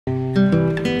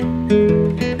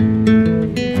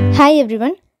Hi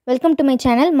everyone, welcome to my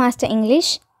channel Master English.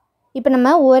 இப்போ நம்ம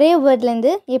ஒரே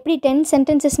வேர்ட்லேருந்து எப்படி 10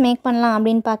 sentences மேக் பண்ணலாம்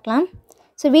அப்படின்னு பார்க்கலாம்.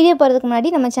 ஸோ வீடியோ போகிறதுக்கு முன்னாடி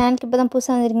நம்ம சேனலுக்கு இப்போ தான்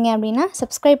புதுசாக வந்துருக்கீங்க அப்படின்னா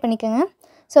சப்ஸ்கிரைப் பண்ணிக்கோங்க.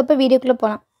 ஸோ இப்போ வீடியோக்குள்ளே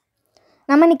போகலாம்.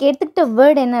 நம்ம இன்றைக்கி எடுத்துக்கிட்ட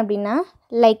வேர்டு என்ன அப்படின்னா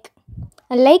லைக்.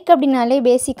 லைக் அப்படின்னாலே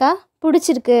பேசிக்காக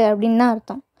பிடிச்சிருக்கு அப்படின்னு தான்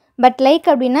அர்த்தம். பட் லைக்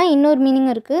அப்படின்னா இன்னொரு மீனிங்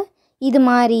இருக்குது. இது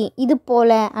மாதிரி, இது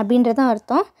போல் அப்படின்றதான்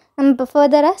அர்த்தம். நம்ம இப்போ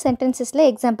ஃபர்தராக சென்டென்சஸில்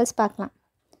எக்ஸாம்பிள்ஸ் பார்க்கலாம்.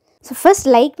 ஸோ ஃபர்ஸ்ட்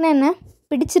லைக்னா என்ன?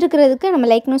 பிடிச்சிருக்கிறதுக்கு நம்ம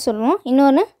லைக்னு சொல்லுவோம்.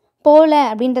 இன்னொன்று போல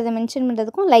அப்படின்றத மென்ஷன்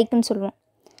பண்ணுறதுக்கும் லைக்குன்னு சொல்லுவோம்.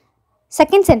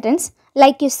 Second sentence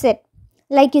like you said.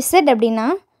 Like you said அப்படின்னா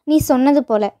நீ சொன்னது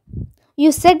போல். யூ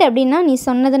செட் அப்படின்னா நீ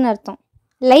சொன்னதுன்னு அர்த்தம்.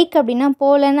 லைக் அப்படின்னா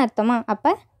போலன்னு அர்த்தமா?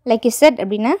 அப்போ லைக் யூ செட்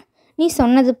அப்படின்னா நீ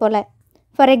சொன்னது போல்.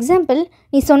 ஃபார் எக்ஸாம்பிள்,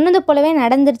 நீ சொன்னது போலவே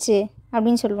நடந்துருச்சு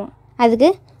அப்படின்னு சொல்லுவோம்.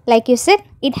 அதுக்கு like you said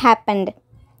it happened.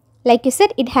 Like you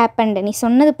said it happened, நீ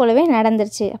சொன்னது போலவே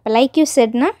நடந்துருச்சு. அப்போ லைக் யூ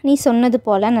செட்னா நீ சொன்னது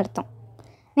போலன்னு அர்த்தம்.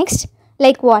 Next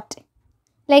like what.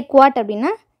 Like what அப்படின்னா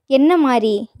என்ன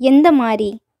மாதிரி, எந்த மாதிரி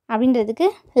அப்படின்றதுக்கு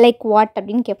லைக் வாட்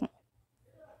அப்படின்னு கேட்போம்.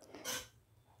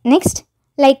 Next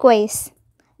like wise.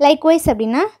 Like wise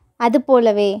அப்படின்னா அது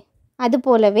போலவே, அது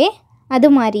போலவே, அது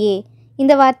மாதிரியே,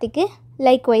 இந்த வார்த்தைக்கு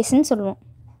லைக் வைஸ்ன்னு சொல்லுவோம்.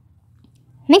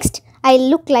 Next I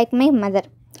look like my mother.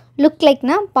 Look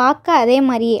லைக்னா பார்க்க அதே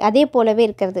மாதிரியே, அதே போலவே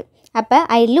இருக்கிறது. அப்போ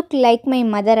I look like my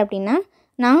mother அப்படின்னா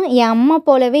நான் என் அம்மா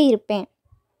போலவே இருப்பேன்.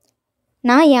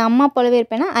 நான் என் அம்மா போலவே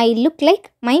இருப்பேன்னா I look like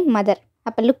my mother.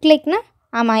 அப்போ லுக் லைக்னா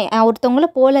ஆமாம், ஒருத்தவங்கள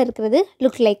போல் இருக்கிறது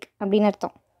லுக் லைக் அப்படின்னு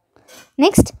அர்த்தம்.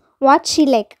 Next what she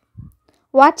like.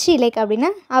 What she like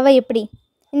அப்படின்னா அவள் எப்படி.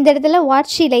 இந்த இடத்துல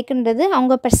வாட் ஷீ லைக்குன்றது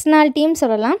அவங்க பர்சனாலிட்டியும்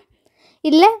சொல்லலாம்,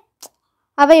 இல்லை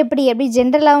அவள் எப்படி எப்படி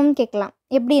ஜென்ரலாகவும் கேட்கலாம்.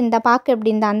 எப்படி இருந்தால், பார்க்க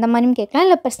எப்படி இருந்தால் அந்த மாதிரியும் கேட்கலாம்,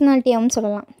 இல்லை பர்சனாலிட்டியாகவும்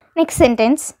சொல்லலாம். Next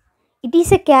sentence it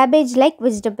is a cabbage like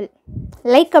vegetable.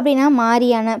 Like அப்படின்னா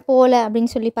மாறியான, போல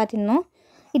அப்படின்னு சொல்லி பார்த்துருந்தோம்.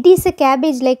 It is a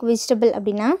cabbage like vegetable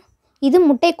அப்படின்னா இது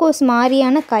முட்டைக்கோஸ்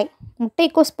மாதிரியான காய்.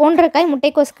 முட்டைக்கோஸ் போன்ற காய்,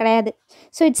 முட்டைக்கோஸ் கிடையாது.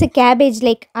 So it's a cabbage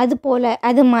like, அது போல்,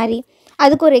 அது மாதிரி.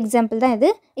 அதுக்கு ஒரு எக்ஸாம்பிள் தான் இது.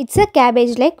 It's a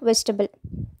cabbage like vegetable.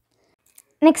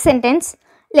 Next sentence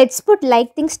let's put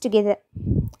like things together.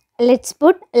 Let's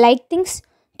put like things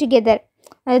together,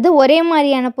 அதாவது ஒரே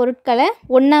மாதிரியான பொருட்களை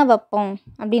ஒன்றா வைப்போம்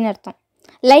அப்படின்னு அர்த்தம்.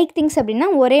 லைக் திங்ஸ் அப்படின்னா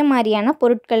ஒரே மாதிரியான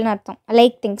பொருட்கள்னு அர்த்தம்.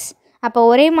 லைக் திங்ஸ், அப்போ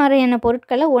ஒரே மாதிரியான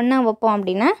பொருட்களை ஒன்றா வைப்போம்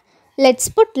அப்படின்னா let's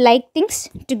put like things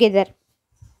together.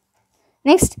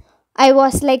 Next I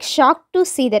was like shock to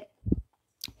see that.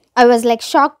 I was like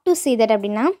shock to see that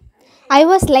அப்படின்னா ஐ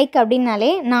வாஸ் லைக் அப்படின்னாலே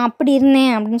நான் அப்படி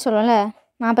இருந்தேன் அப்படின்னு சொல்லல.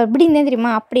 நான் அப்போ எப்படி இருந்தேன்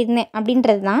தெரியுமா, அப்படி இருந்தேன்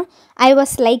அப்படின்றது தான் ஐ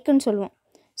வாஸ் லைக்குன்னு சொல்லுவோம்.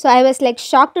 So I was like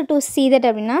shocked to see that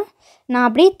அப்படின்னா நான்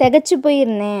அப்படியே திகச்சு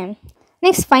போயிருந்தேன்.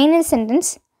 Next final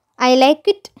sentence I like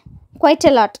it quite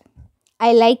a lot.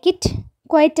 I like it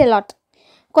quite a lot.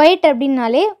 Quite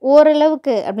அப்படின்னாலே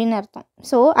ஓரளவுக்கு அப்படின்னு அர்த்தம்.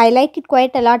 So I like it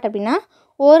quite a lot அப்படின்னா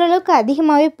ஓரளவுக்கு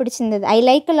அதிகமாகவே பிடிச்சிருந்தது. ஐ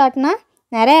லைக் அ லாட்னா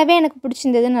நிறையாவே எனக்கு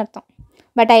பிடிச்சிருந்ததுன்னு அர்த்தம்.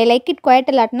 But I like it quite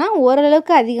a லாட்னா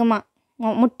ஓரளவுக்கு அதிகமாக,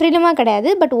 முற்றிலுமாக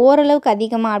கிடையாது, பட் ஓரளவுக்கு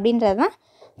அதிகமாக அப்படின்றது தான்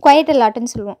குவைட் அ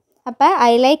லாட்டுன்னு சொல்லுவோம். அப்போ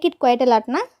I like it quite a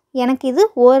லாட்னா எனக்கு இது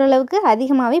ஓரளவுக்கு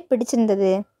அதிகமாகவே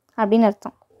பிடிச்சிருந்தது அப்படின்னு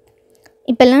அர்த்தம்.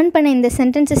 இப்போ லேர்ன் பண்ண இந்த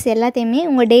சென்டென்சஸ் எல்லாத்தையுமே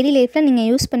உங்கள் டெய்லி லைஃப்பில் நீங்கள்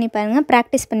யூஸ் பண்ணி பாருங்கள்,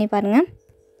 ப்ராக்டிஸ் பண்ணி பாருங்கள்.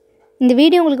 இந்த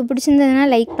வீடியோ உங்களுக்கு பிடிச்சிருந்ததுன்னா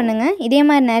லைக் பண்ணுங்கள். இதே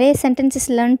மாதிரி நிறைய சென்டென்சஸ்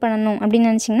லேர்ன் பண்ணணும் அப்படின்னு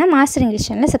நினச்சிங்கன்னா மாஸ்டர் இங்கிலீஷ்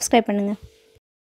சேனலை சப்ஸ்கிரைப் பண்ணுங்கள்.